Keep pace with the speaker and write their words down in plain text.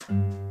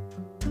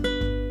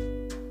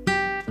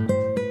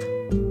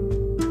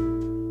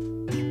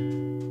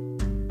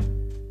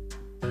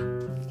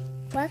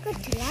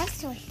love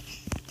story.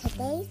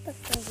 Today's book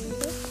we're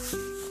reading.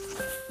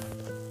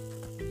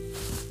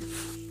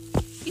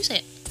 You say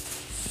it.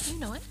 You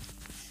know it.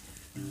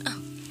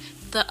 Oh.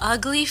 The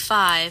Ugly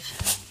Five.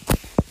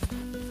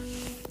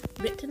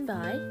 Written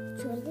by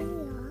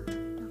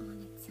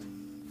Donaldson.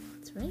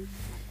 That's right.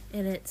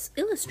 And it's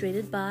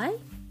illustrated by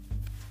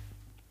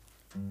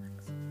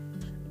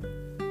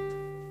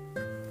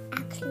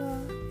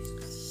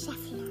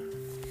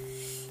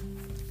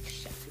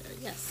Scheffler.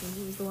 Yes, and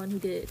he was the one who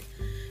did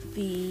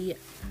the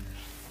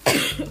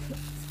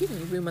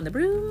Room on the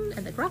Broom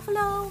and the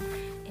Gruffalo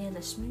and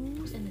the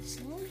Smooth and the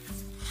Snow.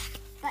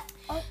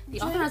 The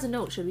author has a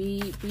note. Should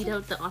we read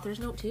out the author's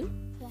note too?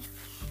 Yeah.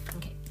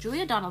 Okay.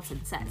 Julia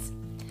Donaldson says,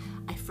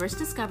 I first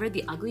discovered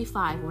the Ugly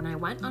Five when I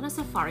went on a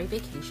safari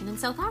vacation in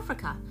South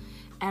Africa.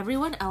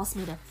 Everyone else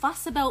made a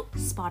fuss about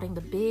spotting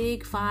the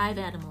big five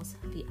animals,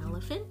 the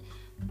elephant,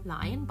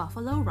 lion,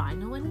 buffalo,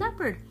 rhino, and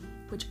leopard,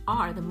 which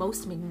are the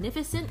most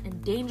magnificent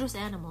and dangerous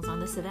animals on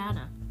the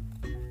savannah.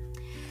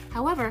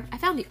 However, I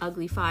found the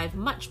Ugly Five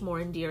much more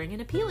endearing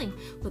and appealing,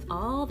 with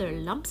all their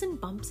lumps and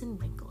bumps and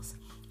wrinkles.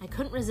 I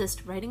couldn't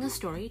resist writing a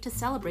story to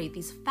celebrate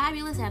these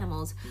fabulous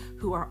animals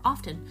who are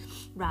often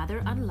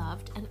rather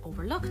unloved and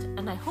overlooked,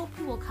 and I hope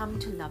you will come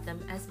to love them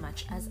as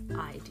much as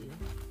I do.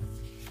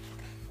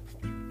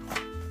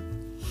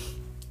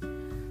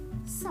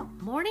 So,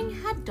 morning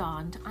had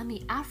dawned on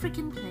the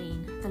African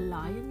plain. The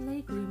lion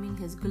lay grooming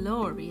his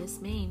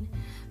glorious mane.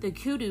 The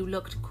kudu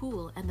looked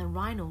cool and the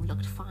rhino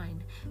looked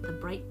fine. The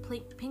bright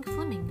pink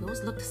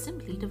flamingos looked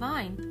simply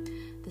divine.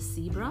 The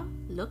zebra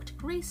looked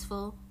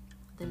graceful.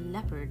 The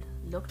leopard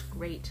looked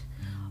great.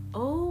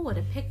 Oh, what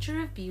a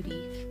picture of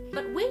beauty.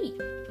 But wait!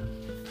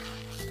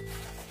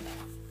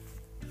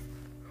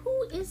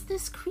 Who is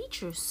this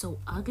creature so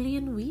ugly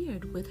and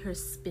weird, with her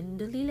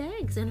spindly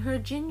legs and her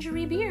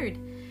gingery beard?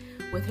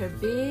 With her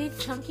big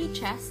chunky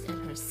chest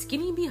and her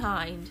skinny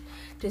behind,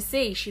 to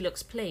say she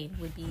looks plain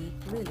would be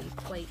really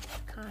quite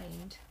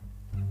kind.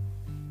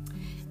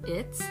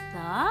 It's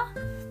the...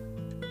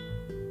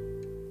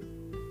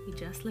 We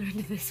just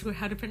learned this word,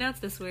 how to pronounce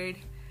this word.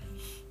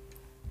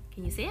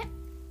 Can you say it?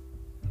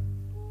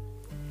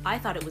 I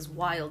thought it was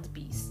wild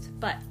beast,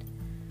 but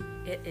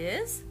it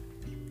is...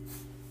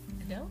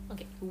 No?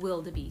 Okay,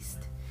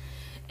 wildebeest.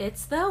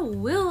 It's the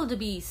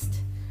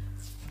wildebeest.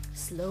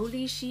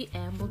 Slowly she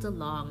ambled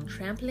along,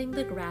 trampling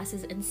the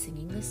grasses and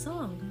singing the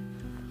song.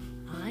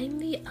 I'm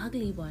the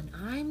ugly one,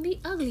 I'm the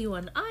ugly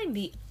one, I'm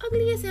the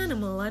ugliest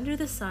animal under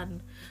the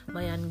sun.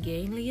 My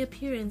ungainly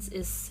appearance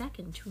is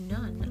second to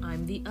none.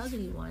 I'm the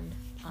ugly one,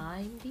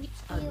 I'm the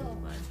ugly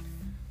one.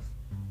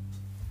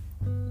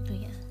 Oh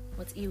yeah,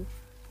 what's ew?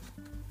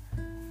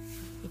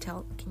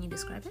 Can you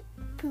describe it?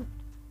 Poop.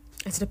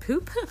 Is it a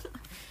poop?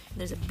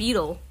 There's a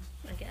beetle,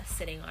 I guess,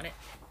 sitting on it.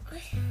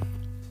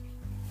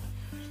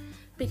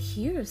 But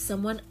here's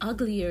someone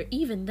uglier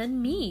even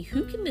than me.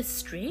 Who can this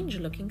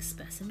strange-looking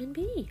specimen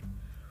be?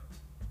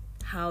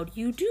 How do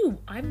you do?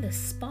 I'm the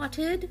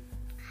spotted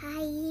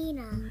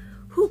hyena.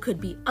 Who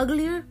could be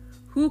uglier?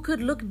 Who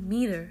could look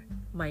meaner?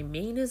 My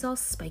mane is all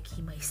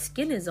spiky. My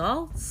skin is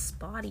all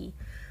spotty.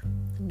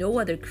 No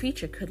other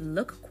creature could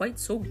look quite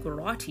so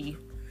grotty.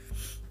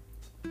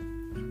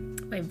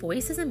 My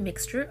voice is a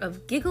mixture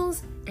of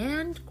giggles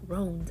and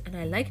groans, and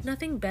I like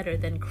nothing better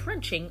than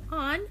crunching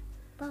on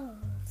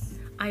Balls.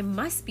 I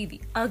must be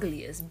the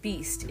ugliest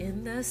beast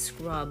in the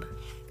scrub.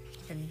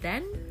 And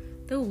then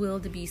the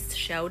wildebeest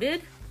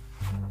shouted,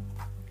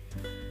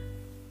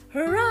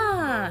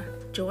 Hurrah!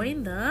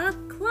 Join the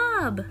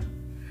club!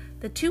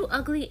 The two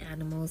ugly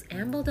animals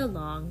ambled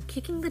along,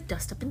 kicking the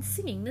dust up and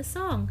singing the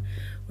song.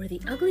 We're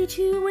the ugly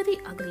two, we're the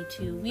ugly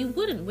two. We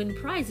wouldn't win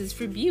prizes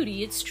for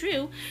beauty, it's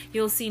true.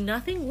 You'll see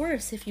nothing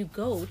worse if you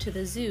go to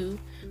the zoo.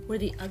 We're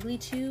the ugly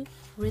two,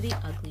 we're the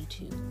ugly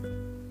two.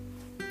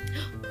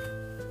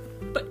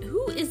 But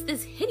who is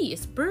this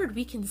hideous bird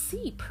we can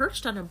see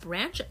perched on a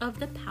branch of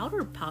the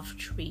powder puff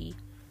tree?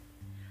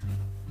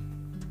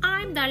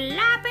 I'm the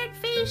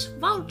lappet-faced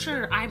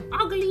vulture. I'm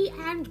ugly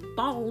and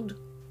bald.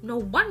 No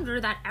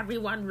wonder that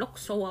everyone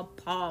looks so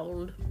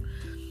appalled.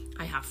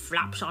 I have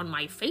flaps on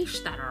my face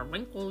that are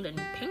wrinkled and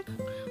pink.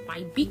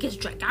 My beak is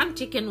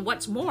gigantic, and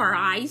what's more,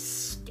 I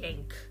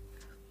stink.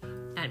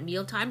 At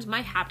mealtimes,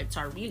 my habits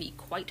are really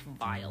quite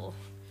vile.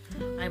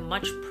 I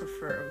much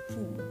prefer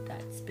food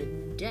that's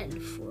been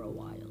dead for a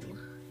while.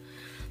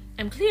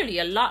 I'm clearly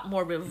a lot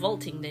more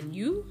revolting than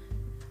you.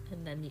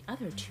 And then the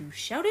other two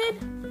shouted,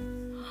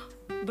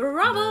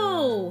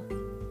 Bravo!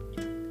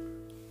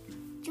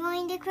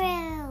 Join the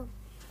crew.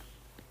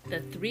 The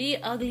three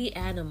ugly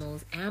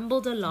animals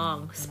ambled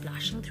along,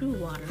 splashing through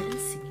water and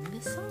singing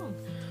the song.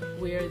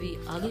 We're the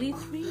ugly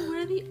three,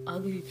 we're the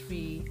ugly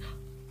three.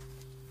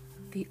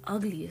 The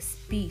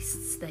ugliest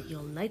beasts that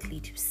you're likely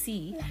to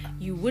see.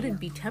 You wouldn't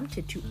be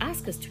tempted to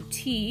ask us to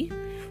tea.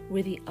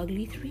 We're the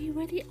ugly three,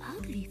 we're the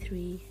ugly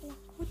three.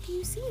 What do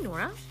you see,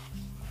 Norah?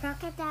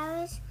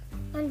 Crocodiles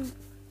and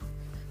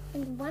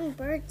one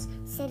bird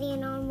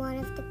sitting on one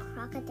of the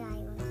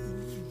crocodiles.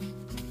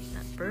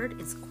 That bird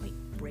is quite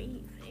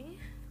brave,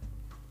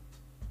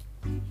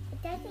 eh?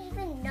 It doesn't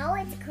even know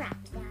it's a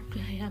crackback.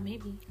 Yeah,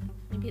 maybe.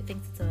 Maybe it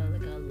thinks it's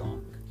like a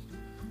log.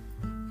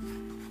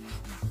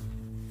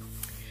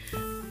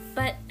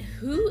 But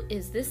who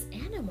is this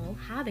animal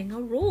having a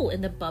role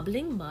in the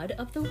bubbling mud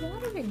of the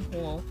watering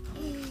hole?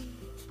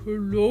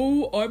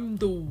 Hello, I'm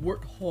the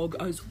warthog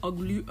as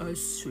ugly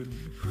as sin,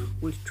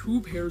 with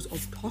 2 pairs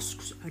of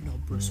tusks and a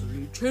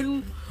bristly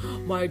chin.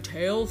 My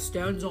tail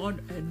stands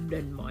on end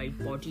and my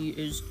body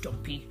is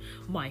dumpy.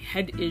 My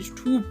head is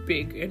too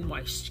big and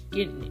my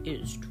skin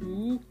is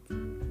too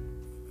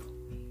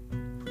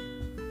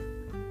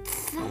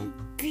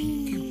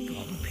dumpy.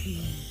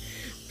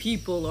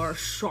 People are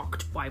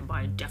shocked by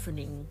my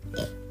deafening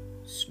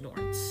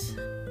snorts.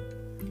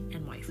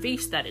 And my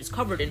face that is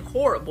covered in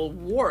horrible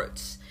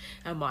warts.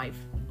 And I'm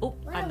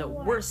the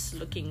worst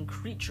looking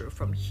creature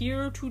from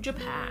here to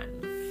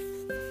Japan.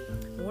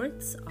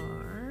 Warts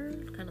are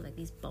kind of like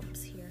these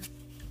bumps here.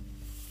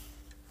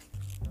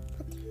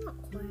 But they're not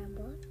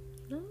horrible.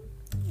 No.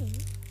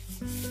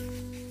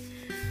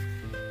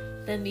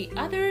 Then the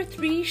other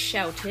 3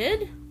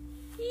 shouted,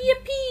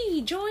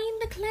 "Yippee! Join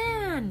the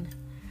clan!"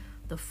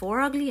 The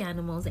 4 ugly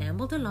animals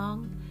ambled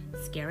along,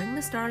 scaring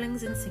the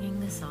starlings and singing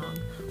the song.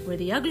 We're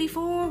the ugly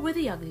 4, we're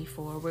the ugly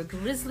 4. We're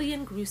grisly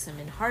and gruesome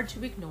and hard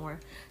to ignore.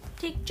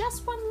 Take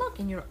just one look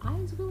and your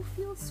eyes will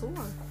feel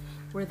sore.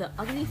 We're the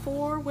ugly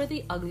 4, we're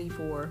the ugly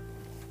 4.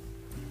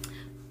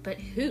 But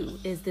who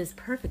is this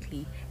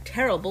perfectly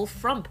terrible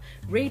frump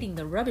raiding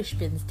the rubbish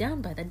bins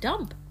down by the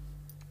dump?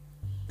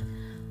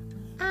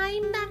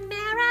 I'm the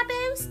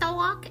marabou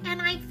stork,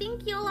 and I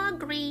think you'll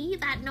agree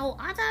that no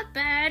other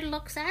bird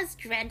looks as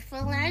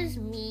dreadful as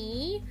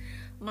me.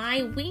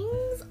 My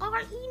wings are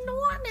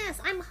enormous.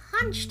 I'm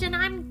hunched and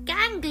I'm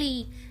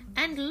gangly.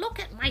 And look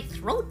at my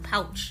throat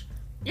pouch.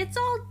 It's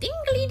all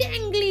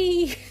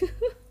dingly-dangly.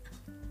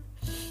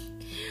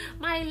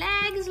 My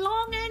legs,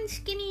 long and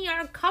skinny,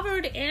 are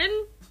covered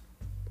in...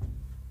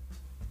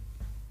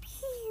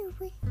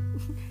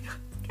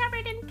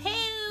 covered in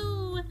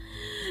poo.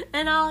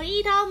 And I'll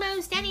eat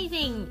almost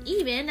anything,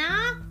 even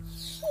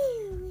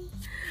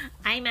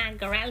I'm a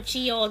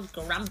grouchy old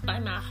grump.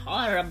 I'm a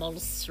horrible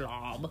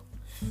slob.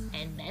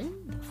 And then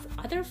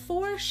the other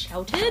 4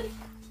 shouted,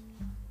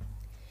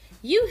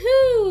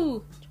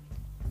 "Yoo-hoo!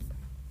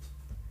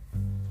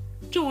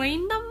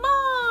 Join the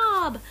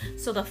mob!"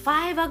 So the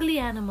 5 ugly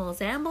animals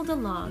ambled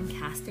along,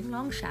 casting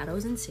long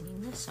shadows and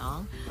singing the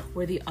song.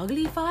 We're the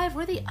ugly 5,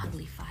 we're the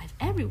ugly 5.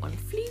 Everyone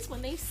flees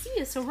when they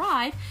see us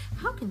arrive.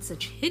 How can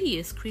such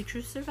hideous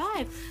creatures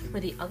survive? We're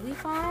the ugly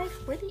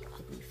 5, we're the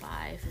ugly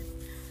 5.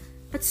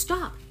 But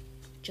stop!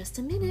 Just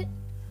a minute.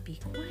 Be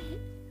quiet.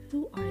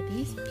 Who are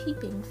these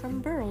peeping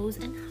from burrows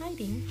and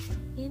hiding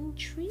in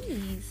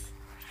trees?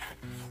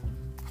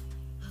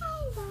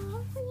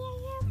 Hello, we are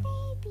your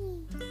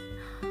babies.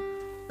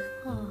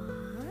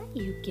 Aw,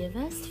 you give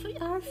us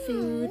our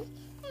food.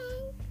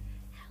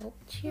 Help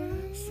cheer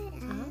us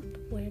up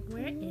when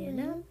we're in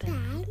a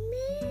bad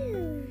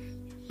mood.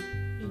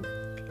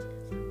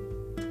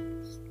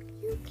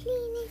 You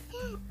clean us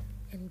up.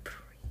 And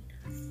preen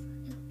us.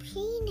 And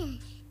preen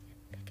us.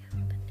 And pick up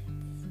the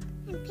nits.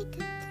 And pick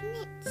up the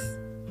nits.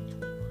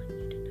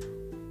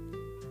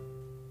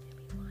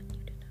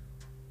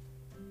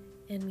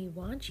 And we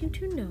want you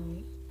to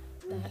know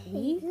that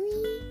we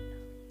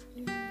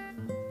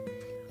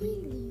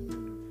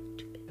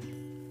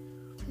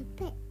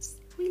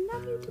We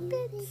love you to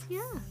bits.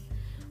 Yeah.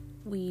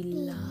 We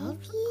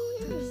love you.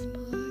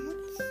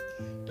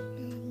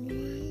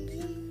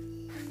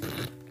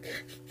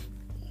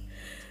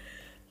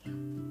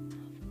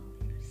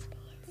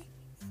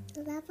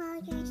 Love all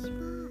your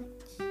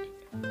spots.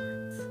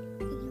 And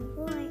your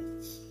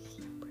warts.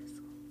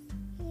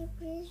 Your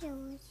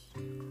bristles.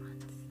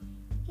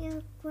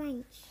 Your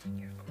grunts. And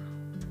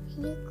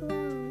your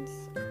groans.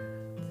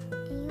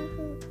 And your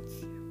hoots.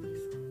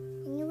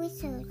 And your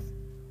whistles.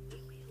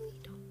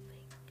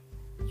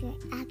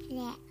 You're ugly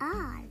at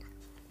all.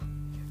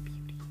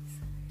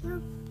 Your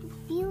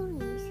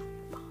beauties.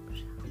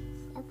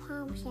 The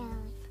palm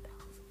shells.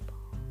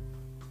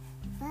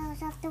 The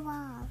bells of the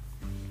wall.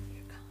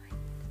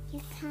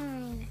 You're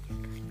kind.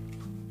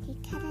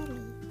 You're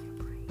cuddly.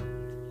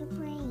 You're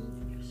brave.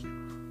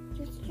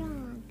 You're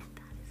strong.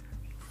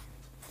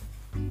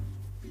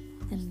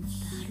 And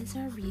that is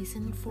our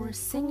reason for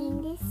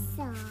singing. This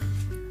song.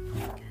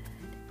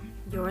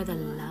 You're the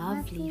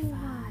lovely 5.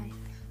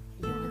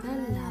 You're the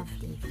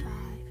lovely 5.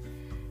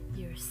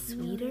 You're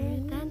sweeter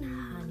than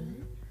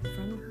honey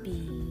from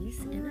bees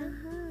in a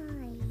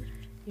hive.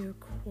 You're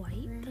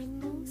quite the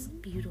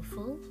most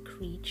beautiful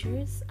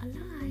creatures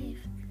alive.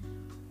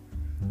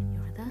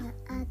 You're the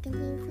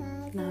Ugly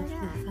 5.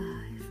 lovely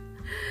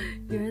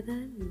 5. You're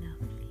the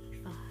lovely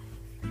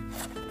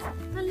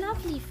 5. The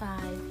lovely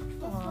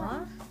 5.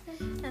 Aw.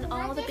 And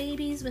all the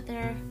babies with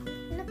their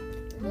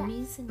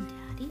mummies and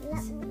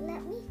daddies.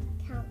 Let me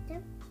count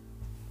them.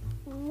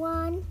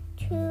 1,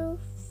 2,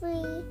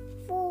 3,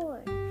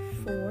 4.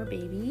 4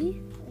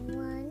 baby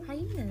 1,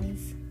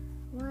 hyenas.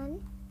 1,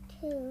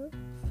 2,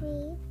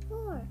 3,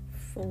 4.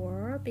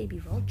 4 baby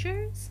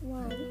vultures.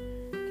 1,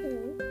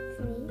 2,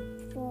 3,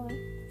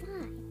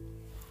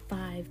 5.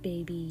 5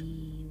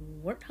 baby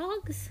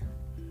warthogs.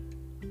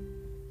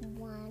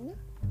 1.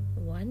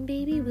 1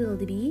 baby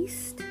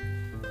wildebeest.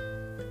 And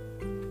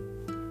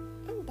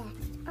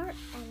that's our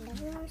end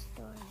of our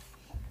story.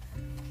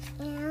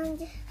 And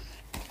do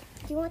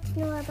you want to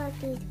know about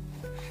these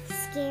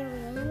scary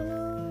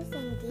animals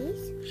and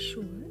these?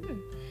 Sure.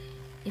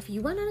 If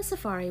you went on a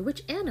safari,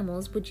 which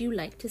animals would you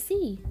like to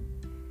see?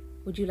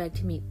 Would you like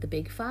to meet the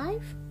big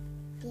 5?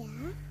 Yeah.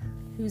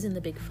 Who's in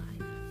the big 5?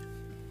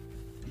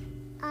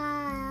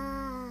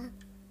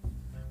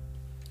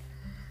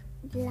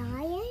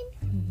 Lion,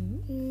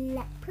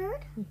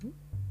 leopard,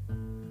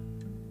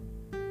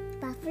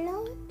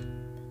 buffalo,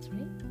 That's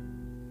right.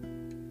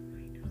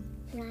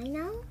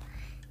 rhino,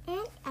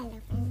 and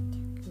elephant.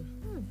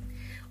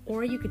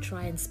 Or you could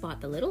try and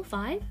spot the little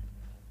 5.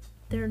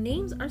 Their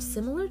names are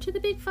similar to the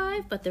big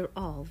 5, but they're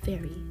all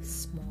very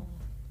small.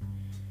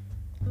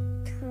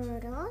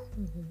 Turtle,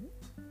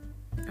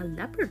 A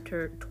leopard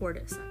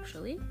tortoise,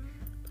 actually.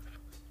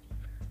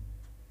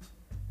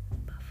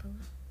 Buffalo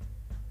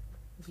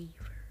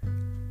weaver.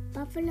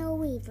 buffalo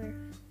weaver,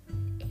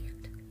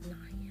 Ant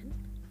lion.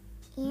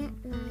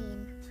 ant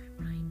lion,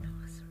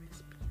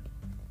 Rhinoceros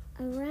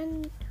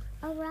beetle.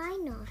 a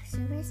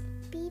rhinoceros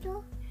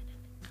beetle,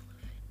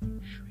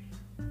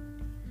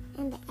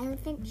 and the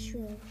elephant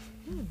shrew.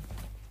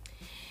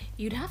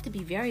 You'd have to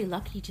be very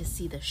lucky to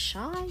see the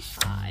shy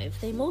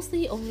 5. They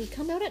mostly only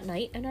come out at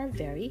night and are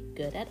very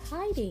good at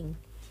hiding.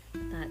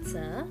 That's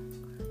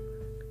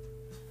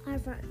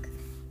Aardvark,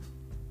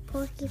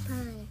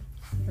 porcupine,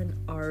 an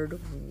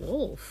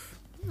aardwolf.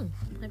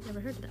 I've never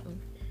heard of that one.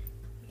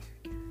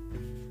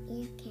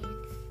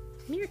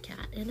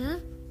 Meerkat and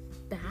a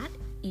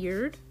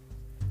bat-eared.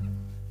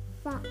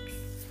 fox,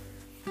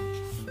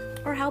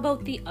 Or how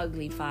about the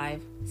ugly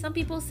 5? Some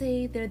people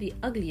say they're the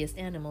ugliest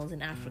animals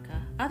in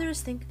Africa.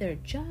 Others think they're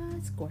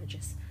just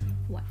gorgeous.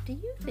 What do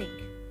you think?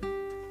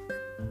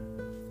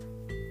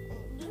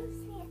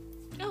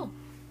 Oh,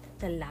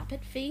 the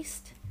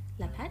lapet-faced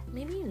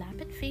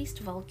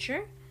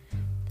vulture,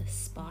 the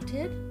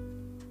spotted,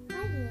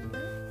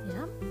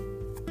 yeah,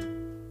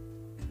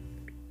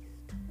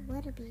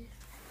 wildebeest,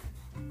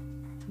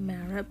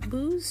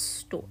 marabou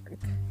stork,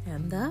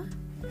 and the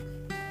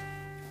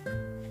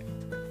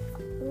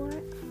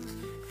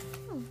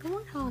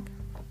warthog.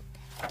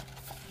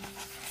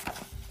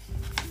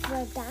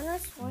 We're done our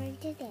story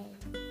today.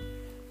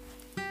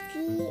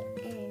 The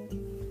end.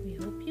 We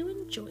hope you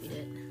enjoyed it.